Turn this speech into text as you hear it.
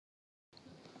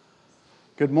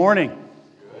Good morning.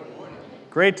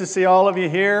 Great to see all of you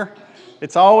here.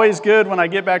 It's always good when I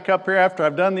get back up here after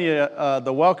I've done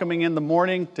the welcoming in the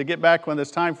morning to get back when it's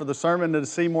time for the sermon to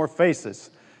see more faces,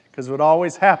 because it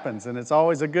always happens, and it's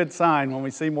always a good sign when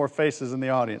we see more faces in the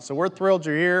audience. So we're thrilled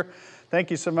you're here. Thank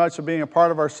you so much for being a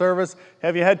part of our service.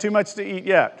 Have you had too much to eat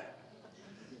yet?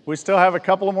 We still have a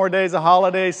couple of more days of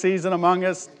holiday season among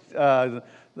us.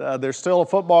 There's still a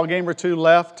football game or two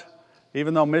left,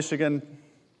 even though Michigan...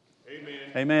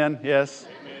 Amen, yes.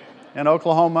 Amen. And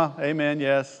Oklahoma, amen,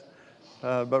 yes.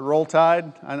 But Roll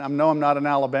Tide, I know I'm not in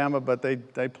Alabama, but they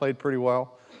played pretty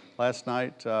well last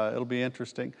night. It'll be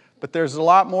interesting. But there's a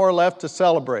lot more left to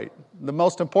celebrate. The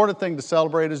most important thing to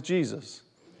celebrate is Jesus.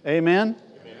 Amen?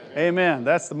 Amen. Amen.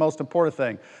 That's the most important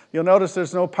thing. You'll notice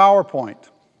there's no PowerPoint.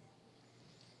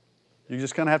 You're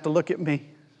just going to have to look at me.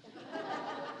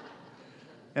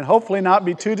 And hopefully not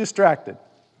be too distracted.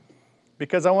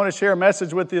 Because I want to share a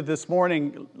message with you this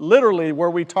morning, literally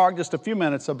where we talk just a few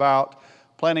minutes about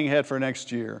planning ahead for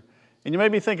next year. And you may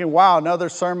be thinking, wow, another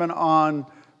sermon on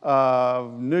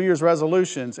New Year's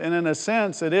resolutions. And in a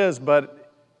sense it is,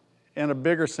 but in a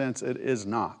bigger sense it is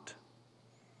not.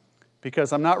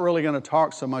 Because I'm not really going to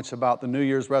talk so much about the New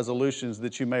Year's resolutions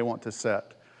that you may want to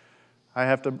set. I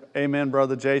have to, amen,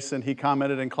 Brother Jason. He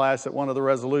commented in class that one of the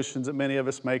resolutions that many of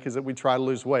us make is that we try to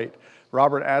lose weight.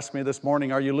 Robert asked me this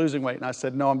morning, are you losing weight? And I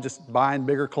said, no, I'm just buying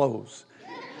bigger clothes.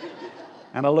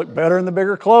 And I look better in the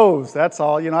bigger clothes. That's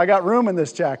all. You know, I got room in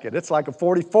this jacket. It's like a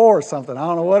 44 or something. I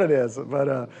don't know what it is.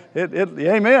 But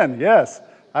amen, yes.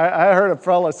 I heard a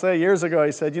fella say years ago,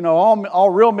 he said, you know, all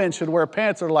real men should wear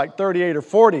pants that are like 38 or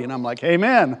 40. And I'm like,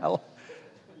 amen.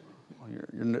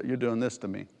 You're doing this to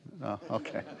me. Oh,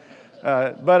 okay.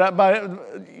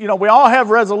 But you know, we all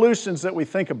have resolutions that we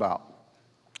think about.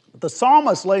 The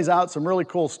psalmist lays out some really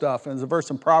cool stuff. And there's a verse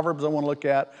in Proverbs I want to look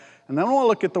at. And then I want to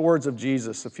look at the words of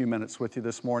Jesus a few minutes with you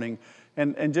this morning.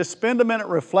 And just spend a minute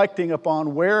reflecting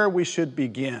upon where we should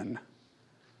begin.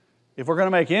 If we're going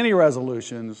to make any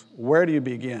resolutions, where do you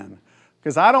begin?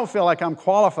 Because I don't feel like I'm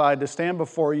qualified to stand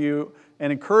before you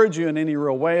and encourage you in any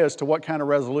real way as to what kind of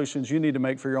resolutions you need to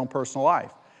make for your own personal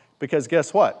life. Because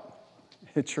guess what?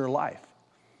 It's your life.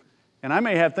 And I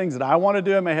may have things that I want to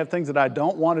do. I may have things that I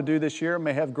don't want to do this year. I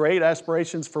may have great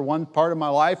aspirations for one part of my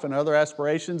life and other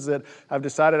aspirations that I've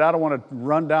decided I don't want to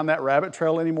run down that rabbit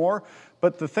trail anymore.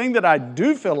 But the thing that I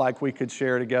do feel like we could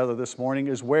share together this morning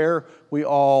is where we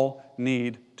all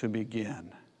need to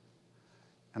begin.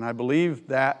 And I believe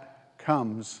that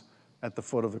comes at the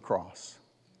foot of the cross.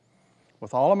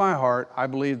 With all of my heart, I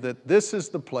believe that this is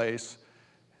the place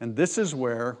and this is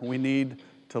where we need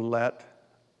to let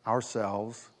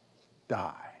ourselves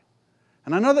die.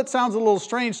 And I know that sounds a little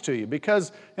strange to you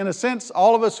because in a sense,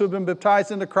 all of us who have been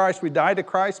baptized into Christ, we die to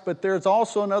Christ, but there's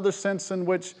also another sense in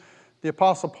which the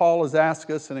Apostle Paul has asked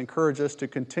us and encouraged us to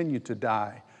continue to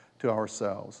die to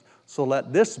ourselves. So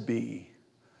let this be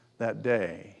that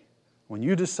day when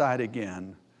you decide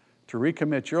again to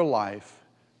recommit your life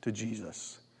to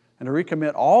Jesus and to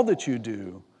recommit all that you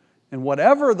do. And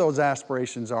whatever those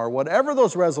aspirations are, whatever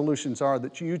those resolutions are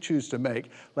that you choose to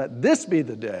make, let this be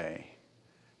the day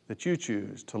that you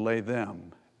choose to lay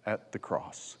them at the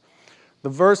cross. The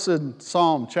verse in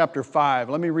Psalm chapter 5,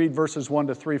 let me read verses 1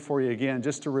 to 3 for you again,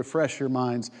 just to refresh your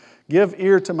minds. Give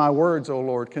ear to my words, O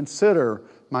Lord. Consider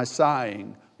my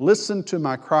sighing. Listen to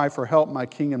my cry for help, my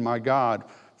King and my God.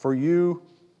 To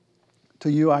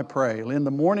you I pray. In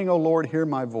the morning, O Lord, hear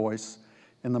my voice.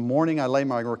 In the morning, I lay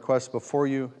my request before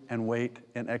you and wait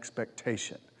in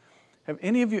expectation. Have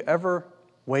any of you ever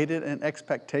waited in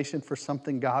expectation for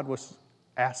something God was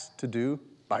asked to do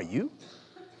by you?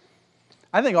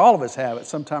 I think all of us have at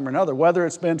some time or another, whether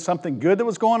it's been something good that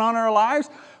was going on in our lives,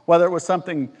 whether it was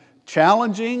something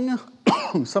challenging,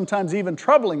 sometimes even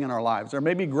troubling in our lives. There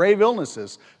may be grave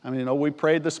illnesses. I mean, you know, we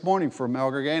prayed this morning for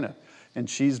Mel Gargana, and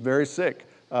she's very sick.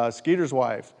 Skeeter's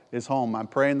wife is home. I'm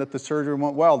praying that the surgery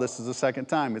went well. This is the second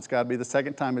time. It's got to be the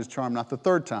second time is charm, not the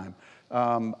third time.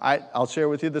 I'll share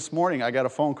with you this morning. I got a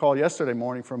phone call yesterday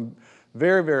morning from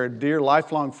very, very dear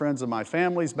lifelong friends of my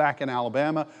family's back in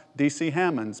Alabama. D.C.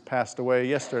 Hammonds passed away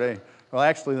yesterday. Well,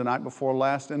 actually the night before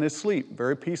last in his sleep.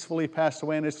 Very peacefully passed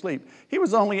away in his sleep. He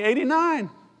was only 89.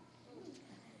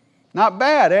 Not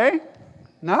bad, eh?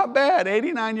 Not bad.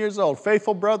 89 years old.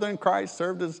 Faithful brother in Christ,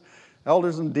 served as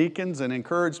elders and deacons and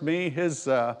encouraged me. His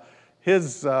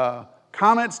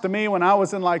comments to me when I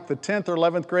was in like the 10th or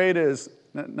 11th grade is,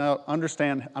 now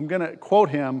understand, I'm going to quote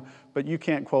him, but you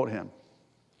can't quote him.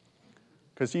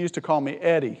 Because he used to call me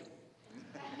Eddie.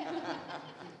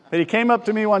 But he came up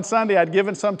to me one Sunday. I'd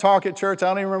given some talk at church. I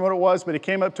don't even remember what it was, but he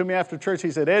came up to me after church.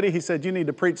 He said, Eddie, he said, you need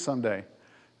to preach someday.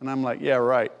 And I'm like, yeah,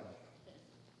 right.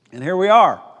 And here we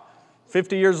are,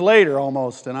 50 years later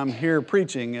almost, and I'm here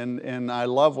preaching, and I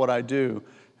love what I do.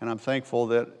 And I'm thankful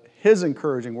that his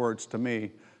encouraging words to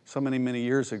me so many, many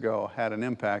years ago had an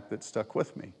impact that stuck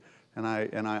with me. And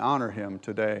I honor him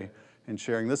today in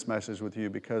sharing this message with you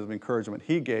because of encouragement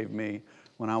he gave me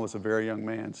when I was a very young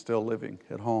man, still living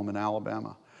at home in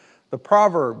Alabama. The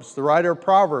Proverbs, the writer of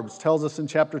Proverbs tells us in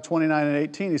chapter 29 and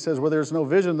 18, he says, where there's no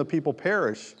vision, the people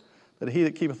perish, but he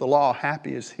that keepeth the law,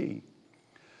 happy is he.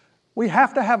 We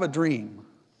have to have a dream.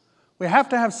 We have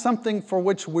to have something for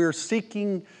which we're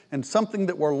seeking and something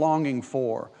that we're longing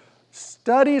for.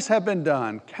 Studies have been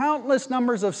done. Countless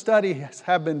numbers of studies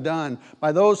have been done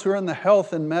by those who are in the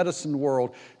health and medicine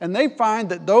world. And they find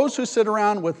that those who sit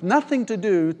around with nothing to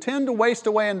do tend to waste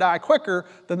away and die quicker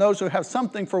than those who have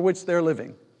something for which they're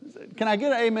living. Can I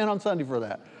get an amen on Sunday for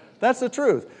that? That's the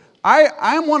truth.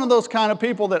 I'm one of those kind of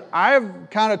people that I've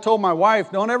kind of told my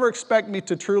wife, don't ever expect me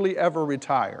to truly ever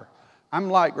retire. I'm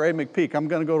like Ray McPeak. I'm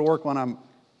going to go to work when I'm,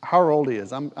 however old he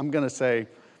is. I'm going to say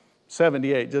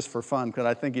 78 just for fun because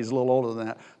I think he's a little older than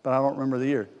that, but I don't remember the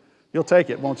year. You'll take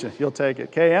it, won't you? You'll take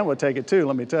it. KM would take it too,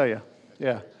 let me tell you.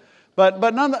 Yeah.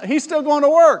 But he's still going to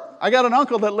work. I got an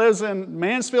uncle that lives in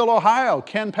Mansfield, Ohio,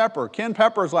 Ken Pepper. Ken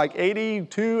Pepper is like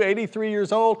 82, 83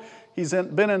 years old. He's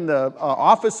been in the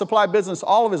office supply business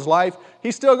all of his life.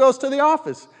 He still goes to the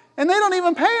office. And they don't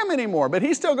even pay him anymore, but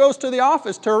he still goes to the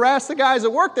office to harass the guys that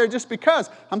work there just because.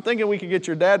 I'm thinking we could get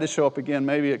your dad to show up again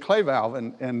maybe at Clay Valve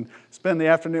and spend the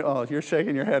afternoon. Oh, you're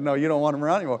shaking your head. No, you don't want him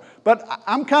around anymore. But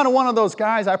I'm kind of one of those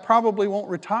guys, I probably won't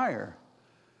retire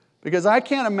because I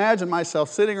can't imagine myself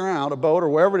sitting around a boat or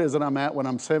wherever it is that I'm at when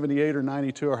I'm 78 or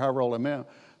 92 or however old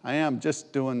I am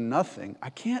just doing nothing. I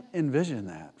can't envision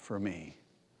that for me.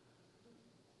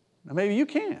 Now, maybe you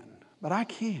can, but I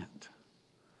can't.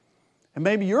 And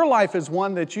maybe your life is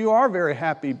one that you are very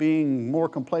happy being more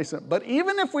complacent. But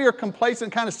even if we are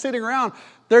complacent, kind of sitting around,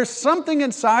 there's something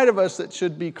inside of us that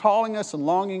should be calling us and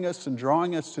longing us and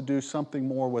drawing us to do something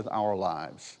more with our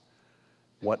lives,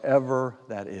 whatever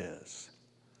that is.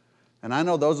 And I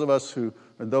know those of us who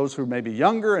may be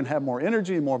younger and have more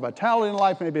energy and more vitality in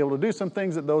life may be able to do some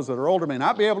things that those that are older may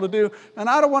not be able to do. And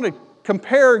I don't want to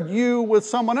compare you with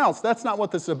someone else. That's not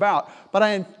what this is about. But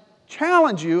I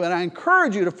challenge you and I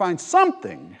encourage you to find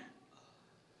something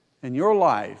in your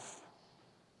life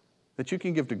that you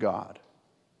can give to God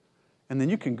and then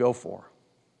you can go for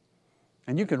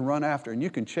and you can run after and you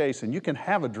can chase and you can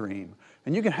have a dream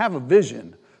and you can have a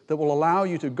vision that will allow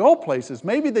you to go places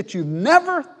maybe that you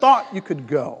never thought you could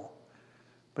go,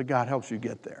 but God helps you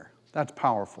get there. That's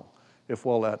powerful if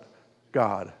we'll let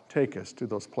God take us to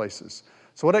those places.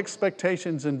 So what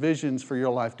expectations and visions for your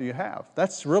life do you have?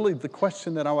 That's really the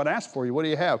question that I would ask for you. What do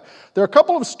you have? There are a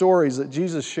couple of stories that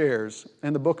Jesus shares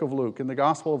in the book of Luke, in the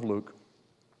Gospel of Luke,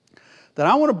 that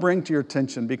I want to bring to your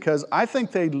attention because I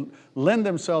think they lend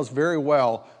themselves very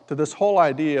well to this whole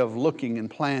idea of looking and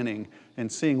planning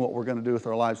and seeing what we're going to do with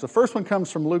our lives. The first one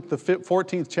comes from Luke, the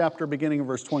 14th chapter, beginning in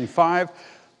verse 25.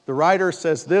 The writer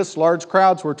says this, large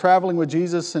crowds were traveling with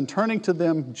Jesus, and turning to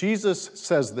them, Jesus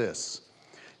says this,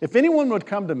 if anyone would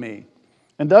come to me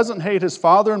and doesn't hate his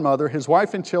father and mother, his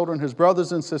wife and children, his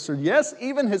brothers and sisters, yes,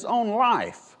 even his own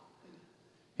life,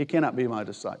 he cannot be my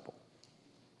disciple.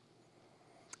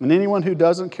 And anyone who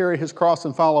doesn't carry his cross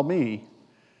and follow me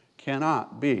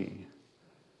cannot be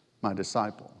my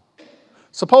disciple.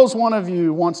 Suppose one of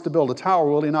you wants to build a tower,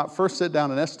 will he not first sit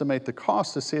down and estimate the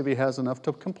cost to see if he has enough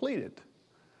to complete it?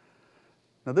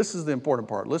 Now this is the important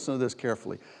part. Listen to this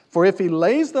carefully. For if he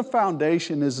lays the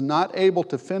foundation and is not able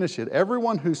to finish it,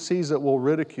 everyone who sees it will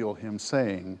ridicule him,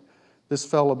 saying, this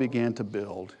fellow began to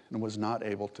build and was not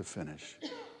able to finish.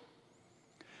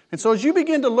 And so as you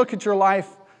begin to look at your life,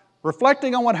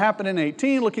 reflecting on what happened in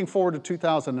 2018, looking forward to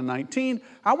 2019,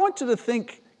 I want you to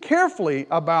think carefully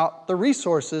about the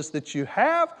resources that you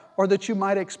have or that you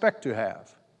might expect to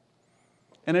have.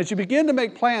 And as you begin to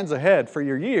make plans ahead for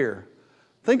your year,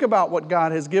 think about what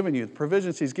God has given you, the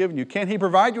provisions He's given you. Can He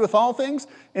provide you with all things?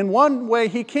 In one way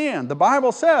He can. The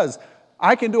Bible says,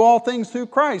 I can do all things through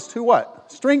Christ, who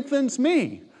what? Strengthens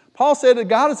me. Paul said that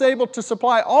God is able to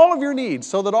supply all of your needs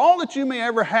so that all that you may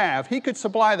ever have, He could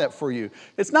supply that for you.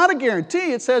 It's not a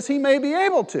guarantee. It says He may be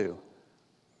able to.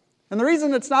 And the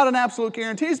reason it's not an absolute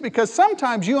guarantee is because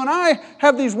sometimes you and I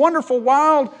have these wonderful,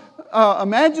 wild,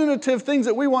 imaginative things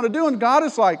that we want to do, and God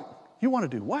is like, you want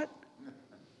to do what?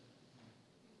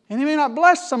 And He may not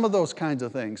bless some of those kinds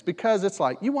of things because it's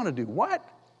like, you want to do what?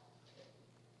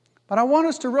 But I want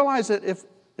us to realize that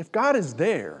if God is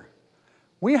there,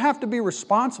 we have to be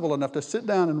responsible enough to sit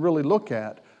down and really look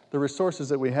at the resources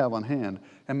that we have on hand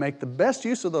and make the best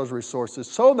use of those resources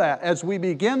so that as we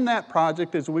begin that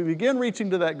project, as we begin reaching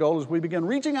to that goal, as we begin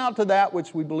reaching out to that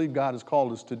which we believe God has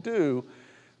called us to do,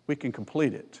 we can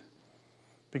complete it.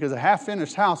 Because a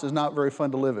half-finished house is not very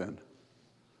fun to live in.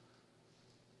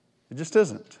 It just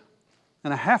isn't.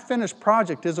 And a half-finished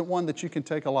project isn't one that you can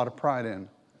take a lot of pride in.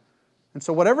 And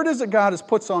so whatever it is that God has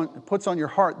puts on your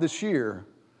heart this year,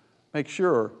 make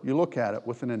sure you look at it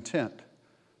with an intent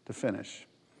to finish.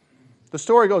 The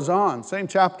story goes on, same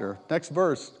chapter, next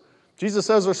verse. Jesus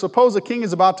says, or suppose a king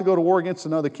is about to go to war against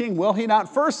another king. Will he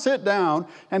not first sit down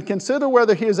and consider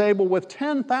whether he is able with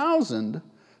 10,000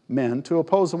 men to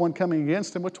oppose the one coming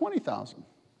against him with 20,000?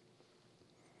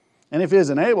 And if he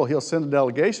isn't able, he'll send a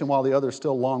delegation while the other is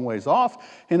still a long ways off,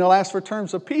 and he'll ask for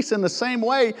terms of peace. In the same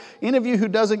way, any of you who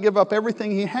doesn't give up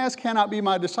everything he has cannot be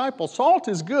my disciple. Salt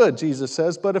is good, Jesus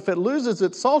says, but if it loses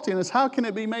its saltiness, how can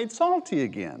it be made salty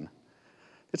again?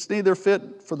 It's neither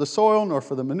fit for the soil nor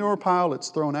for the manure pile. It's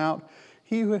thrown out.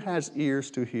 He who has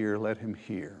ears to hear, let him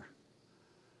hear.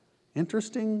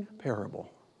 Interesting parable.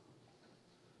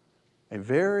 A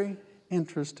very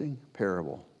interesting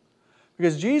parable.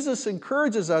 Because Jesus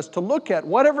encourages us to look at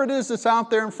whatever it is that's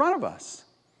out there in front of us.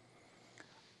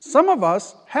 Some of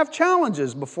us have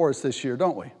challenges before us this year,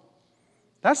 don't we?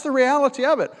 That's the reality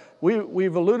of it.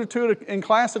 We've alluded to it in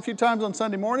class a few times on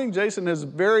Sunday morning. Jason has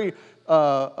very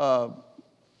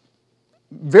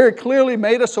clearly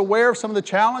made us aware of some of the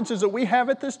challenges that we have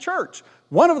at this church.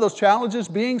 One of those challenges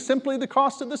being simply the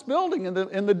cost of this building and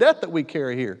the debt that we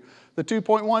carry here, the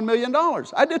 $2.1 million.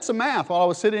 I did some math while I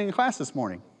was sitting in class this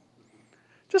morning.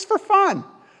 Just for fun.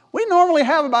 We normally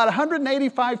have about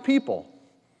 185 people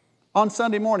on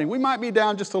Sunday morning. We might be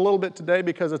down just a little bit today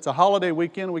because it's a holiday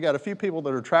weekend. We got a few people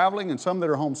that are traveling and some that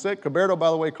are homesick. Caberto, by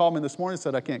the way, called me this morning and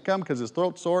said, I can't come because his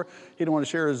throat's sore. He didn't want to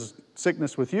share his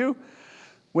sickness with you.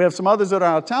 We have some others that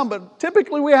are out of town, but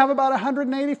typically we have about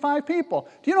 185 people.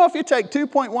 Do you know if you take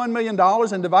 $2.1 million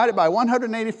and divide it by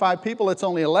 185 people, it's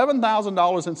only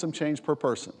 $11,000 and some change per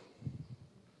person.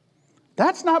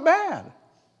 That's not bad.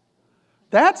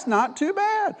 That's not too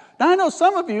bad. Now, I know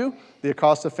some of you, the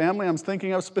Acosta family I'm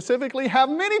thinking of specifically, have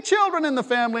many children in the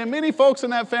family and many folks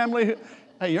in that family.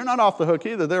 Hey, you're not off the hook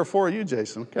either. They're for you,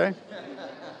 Jason, okay?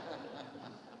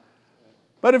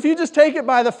 But if you just take it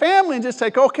by the family and just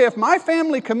take, okay, if my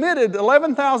family committed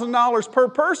 $11,000 per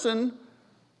person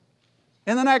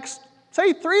in the next,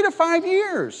 say, 3 to 5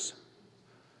 years,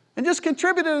 and just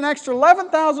contributed an extra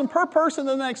 $11,000 per person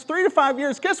in the next 3 to 5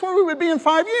 years, guess where we would be in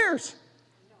 5 years?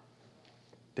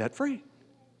 Debt-free.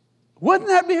 Wouldn't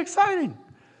that be exciting?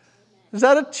 Is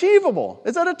that achievable?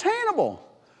 Is that attainable?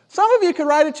 Some of you could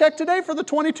write a check today for the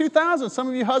 $22,000. Some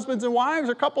of you husbands and wives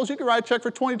or couples, you could write a check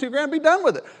for $22,000 and be done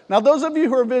with it. Now, those of you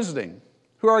who are visiting,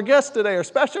 who are guests today, or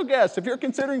special guests, if you're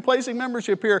considering placing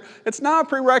membership here, it's now a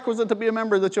prerequisite to be a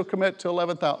member that you'll commit to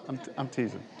 $11,000. I'm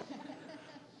teasing.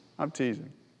 I'm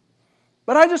teasing.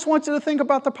 But I just want you to think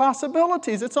about the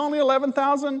possibilities. It's only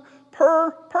 $11,000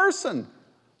 per person.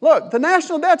 Look, the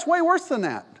national debt's way worse than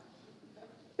that.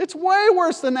 It's way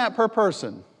worse than that per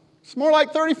person. It's more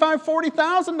like $35,000,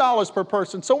 $40,000 per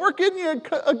person. So we're getting you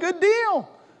a good deal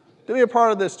to be a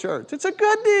part of this church. It's a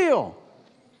good deal.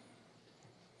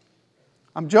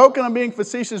 I'm joking, I'm being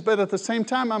facetious, but at the same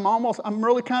time, I'm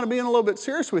really kind of being a little bit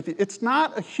serious with you. It's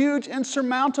not a huge,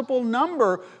 insurmountable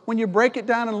number when you break it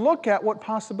down and look at what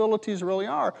possibilities really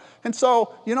are. And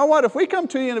so, you know what? If we come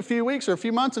to you in a few weeks or a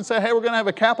few months and say, hey, we're going to have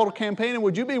a capital campaign, and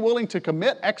would you be willing to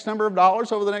commit X number of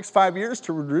dollars over the next 5 years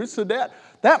to reduce the debt?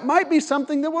 That might be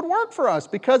something that would work for us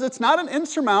because it's not an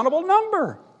insurmountable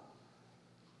number.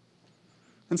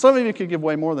 And some of you could give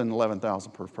way more than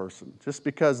 $11,000 per person just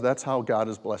because that's how God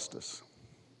has blessed us.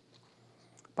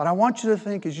 But I want you to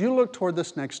think as you look toward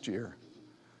this next year,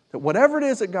 that whatever it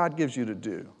is that God gives you to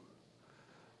do,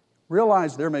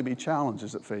 realize there may be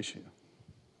challenges that face you.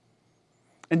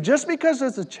 And just because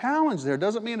there's a challenge there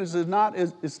doesn't mean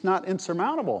it's not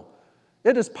insurmountable.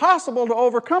 It is possible to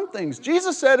overcome things.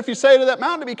 Jesus said if you say to that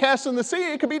mountain to be cast in the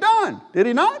sea, it could be done. Did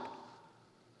he not?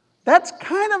 That's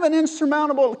kind of an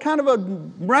insurmountable, kind of a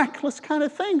miraculous kind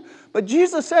of thing. But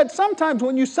Jesus said sometimes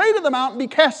when you say to the mountain, be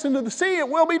cast into the sea, it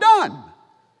will be done.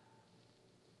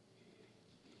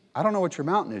 I don't know what your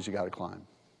mountain is you got to climb.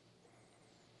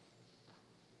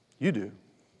 You do.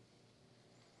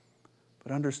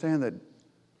 But understand that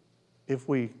if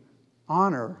we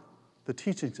honor the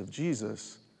teachings of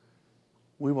Jesus,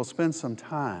 we will spend some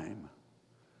time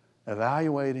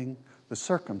evaluating the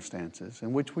circumstances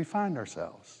in which we find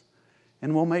ourselves.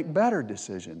 And we'll make better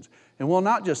decisions. And we'll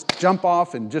not just jump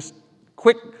off and just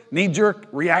quick knee-jerk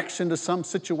reaction to some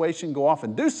situation, go off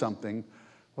and do something.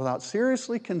 without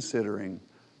seriously considering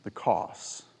the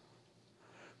costs.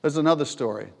 There's another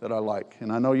story that I like,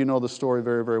 and I know you know the story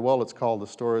very, very well. It's called the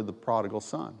story of the prodigal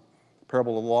son, the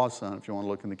parable of the lost son, if you want to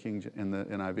look in the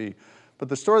NIV. But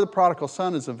the story of the prodigal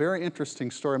son is a very interesting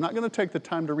story. I'm not going to take the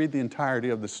time to read the entirety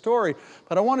of the story,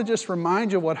 but I want to just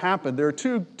remind you what happened. There are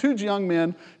two young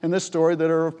men in this story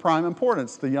that are of prime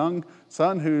importance. The young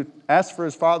son who asks for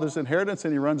his father's inheritance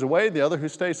and he runs away, the other who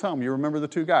stays home. You remember the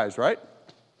two guys, right?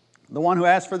 The one who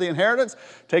asks for the inheritance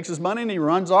takes his money and he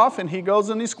runs off and he goes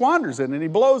and he squanders it and he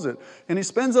blows it and he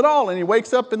spends it all and he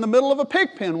wakes up in the middle of a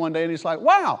pig pen one day and he's like,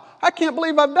 wow, I can't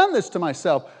believe I've done this to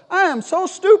myself. I am so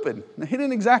stupid. Now, he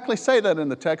didn't exactly say that in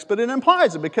the text, but it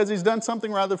implies it because he's done something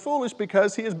rather foolish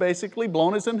because he has basically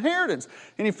blown his inheritance.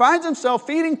 And he finds himself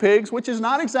feeding pigs, which is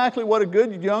not exactly what a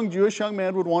good young Jewish young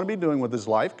man would want to be doing with his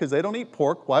life because they don't eat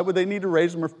pork. Why would they need to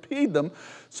raise them or feed them?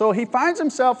 So he finds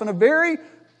himself in a very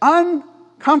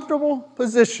uncomfortable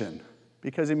position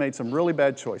because he made some really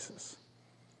bad choices.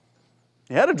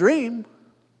 He had a dream.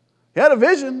 He had a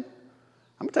vision.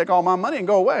 I'm going to take all my money and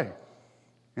go away.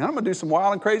 And I'm going to do some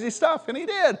wild and crazy stuff. And he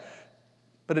did.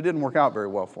 But it didn't work out very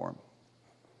well for him.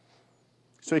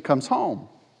 So he comes home.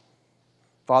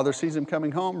 Father sees him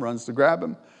coming home, runs to grab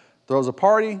him, throws a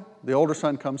party. The older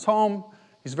son comes home.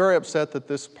 He's very upset that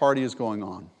this party is going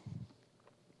on.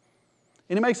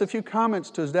 And he makes a few comments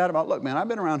to his dad about, look, man, I've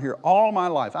been around here all my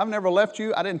life. I've never left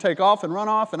you. I didn't take off and run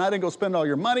off, and I didn't go spend all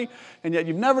your money, and yet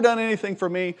you've never done anything for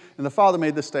me. And the father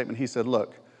made this statement. He said,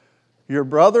 look, your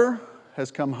brother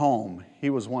has come home. He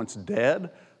was once dead,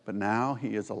 but now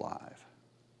he is alive.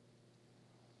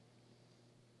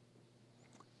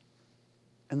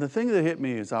 And the thing that hit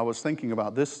me as I was thinking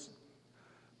about this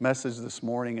message this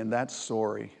morning and that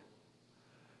story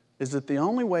is that the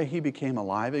only way he became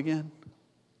alive again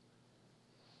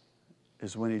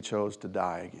is when he chose to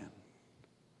die again.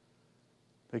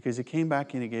 Because he came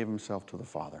back and he gave himself to the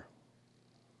Father.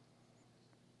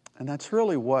 And that's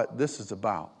really what this is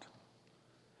about.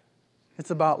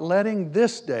 It's about letting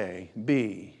this day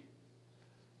be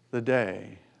the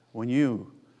day when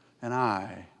you and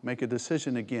I make a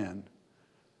decision again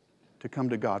to come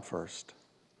to God first.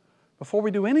 Before we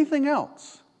do anything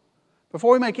else,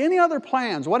 before we make any other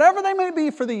plans, whatever they may be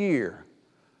for the year,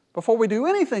 before we do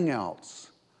anything else,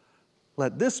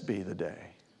 let this be the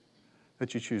day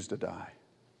that you choose to die.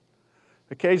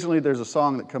 Occasionally there's a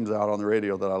song that comes out on the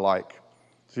radio that I like.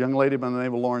 It's a young lady by the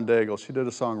name of Lauren Daigle. She did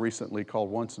a song recently called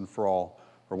Once for All.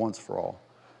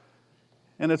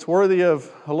 And it's worthy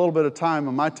of a little bit of time.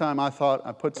 In my time, I thought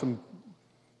I put some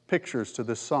pictures to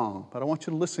this song. But I want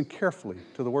you to listen carefully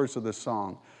to the words of this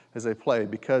song as they play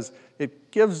because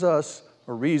it gives us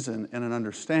a reason and an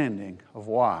understanding of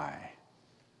why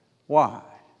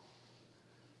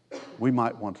we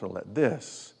might want to let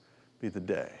this be the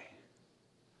day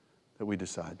that we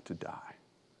decide to die.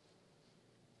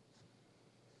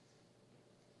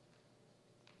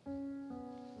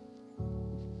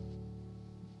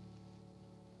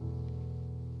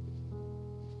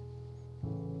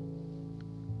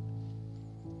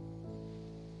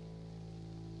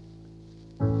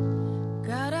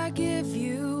 God, I give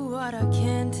you what I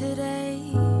can today.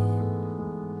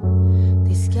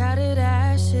 These scattered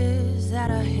ashes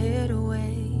that I hid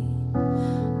away,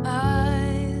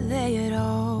 I lay it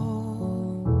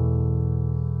all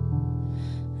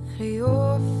at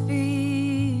your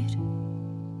feet.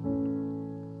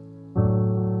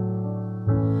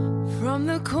 From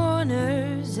the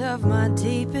corners of my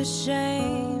deepest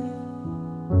shame,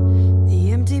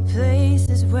 the empty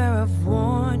places where I've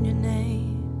worn your name,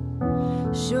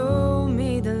 show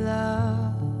me the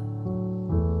love.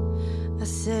 I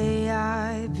say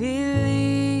I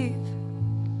believe.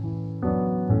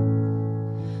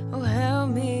 Oh, help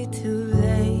me to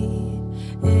lay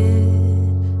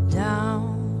it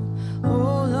down.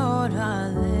 Oh, Lord, I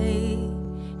lay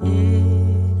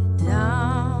it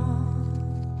down.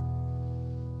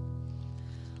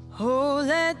 Oh,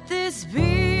 let this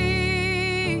be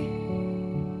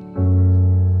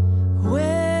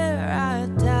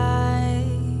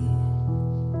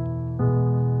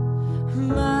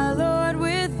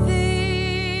with this.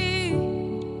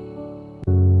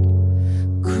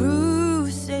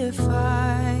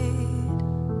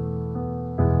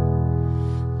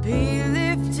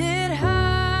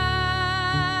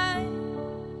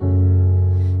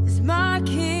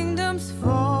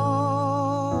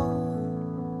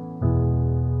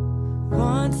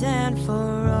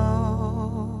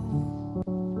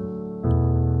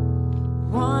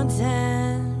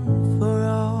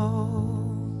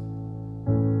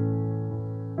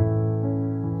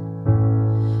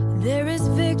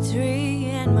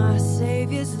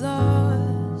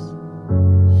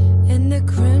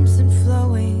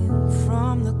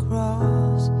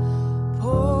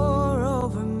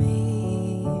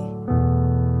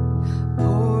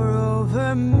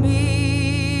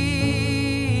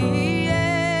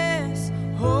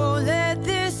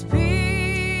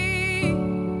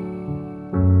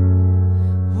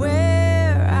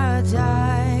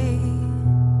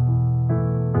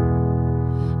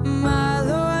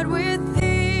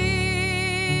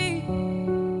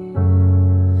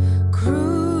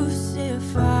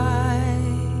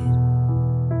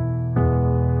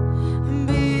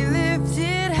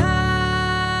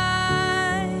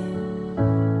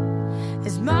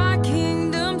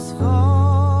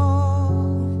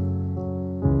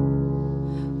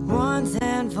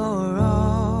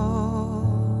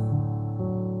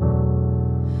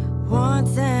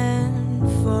 once and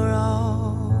for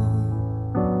all.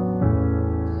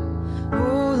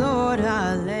 Oh Lord,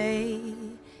 I lay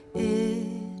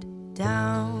it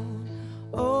down.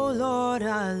 Oh Lord,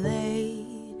 I lay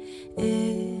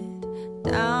it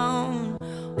down.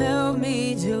 Help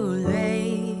me to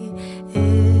lay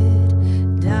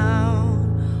it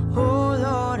down. Oh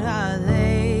Lord, I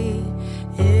lay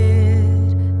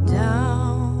it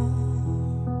down.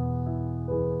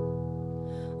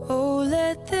 Oh,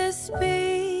 let this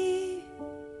be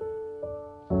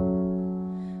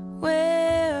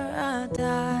where I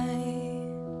die,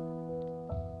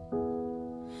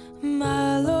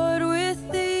 my Lord,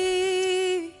 with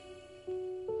thee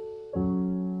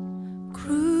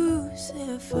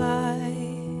crucified,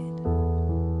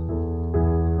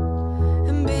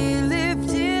 and be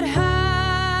lifted high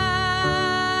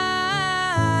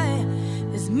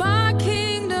as my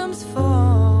kingdoms fall,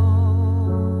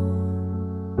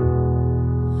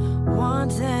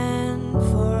 once and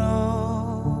for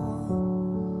all,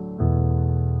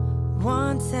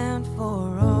 once and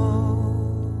for all,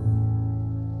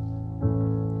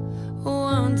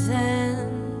 once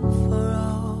and for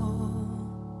all,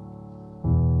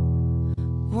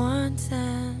 once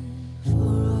and for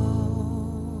all.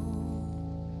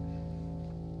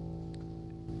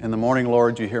 In the morning,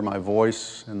 Lord, you hear my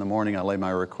voice. In the morning, I lay my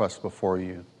request before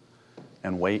you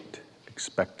and wait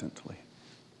expectantly.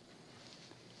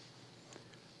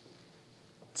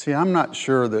 See, I'm not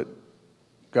sure that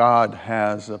God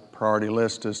has a priority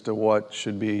list as to what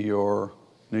should be your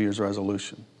New Year's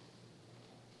resolution.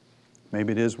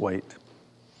 Maybe it is wait.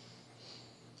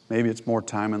 Maybe it's more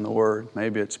time in the Word.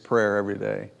 Maybe it's prayer every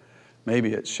day.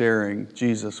 Maybe it's sharing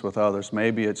Jesus with others.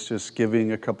 Maybe it's just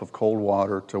giving a cup of cold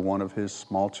water to one of His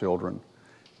small children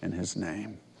in His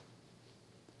name.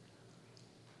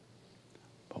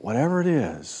 But whatever it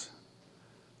is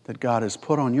that God has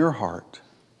put on your heart,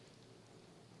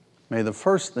 may the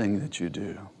first thing that you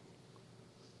do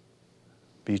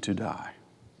be to die.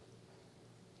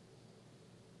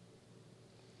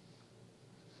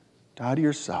 Die to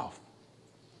yourself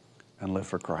and live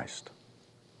for Christ.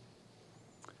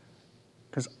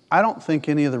 Because I don't think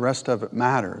any of the rest of it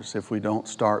matters if we don't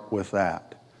start with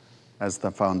that as the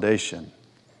foundation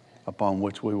upon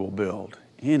which we will build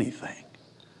anything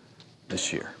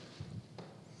this year.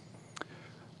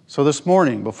 So this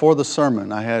morning, before the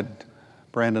sermon, I had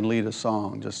Brandon lead a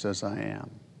song, Just As I Am.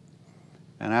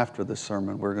 And after the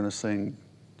sermon, we're going to sing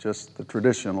just the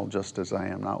traditional Just As I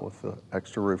Am, not with the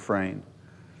extra refrain.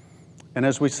 And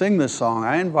as we sing this song,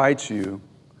 I invite you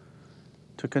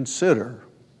to consider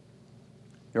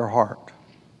your heart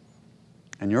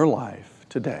and your life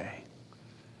today.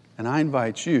 And I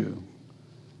invite you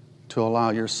to allow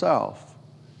yourself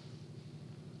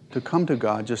to come to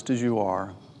God just as you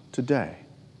are today,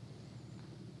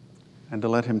 and to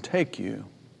let Him take you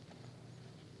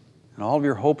and all of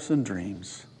your hopes and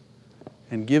dreams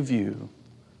and give you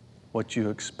what you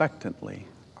expectantly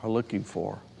are looking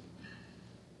for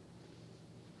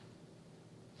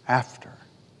after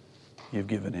you've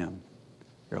given Him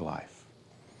your life.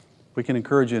 We can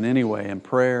encourage you in any way, in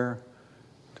prayer,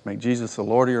 to make Jesus the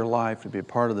Lord of your life, to be a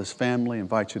part of this family,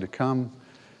 invite you to come.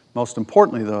 Most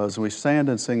importantly, though, as we stand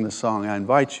and sing this song, I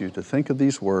invite you to think of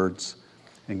these words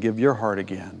and give your heart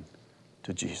again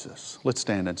to Jesus. Let's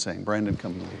stand and sing. Brandon,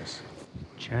 come and lead us.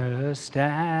 Just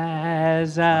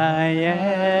as I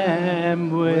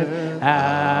am,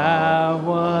 without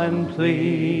one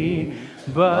plea,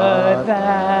 but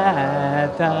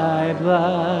that thy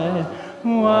blood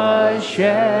was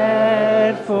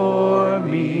shed for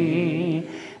me,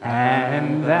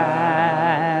 and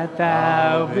that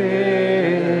thou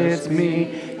bidst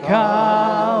me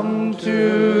come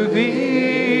to thee.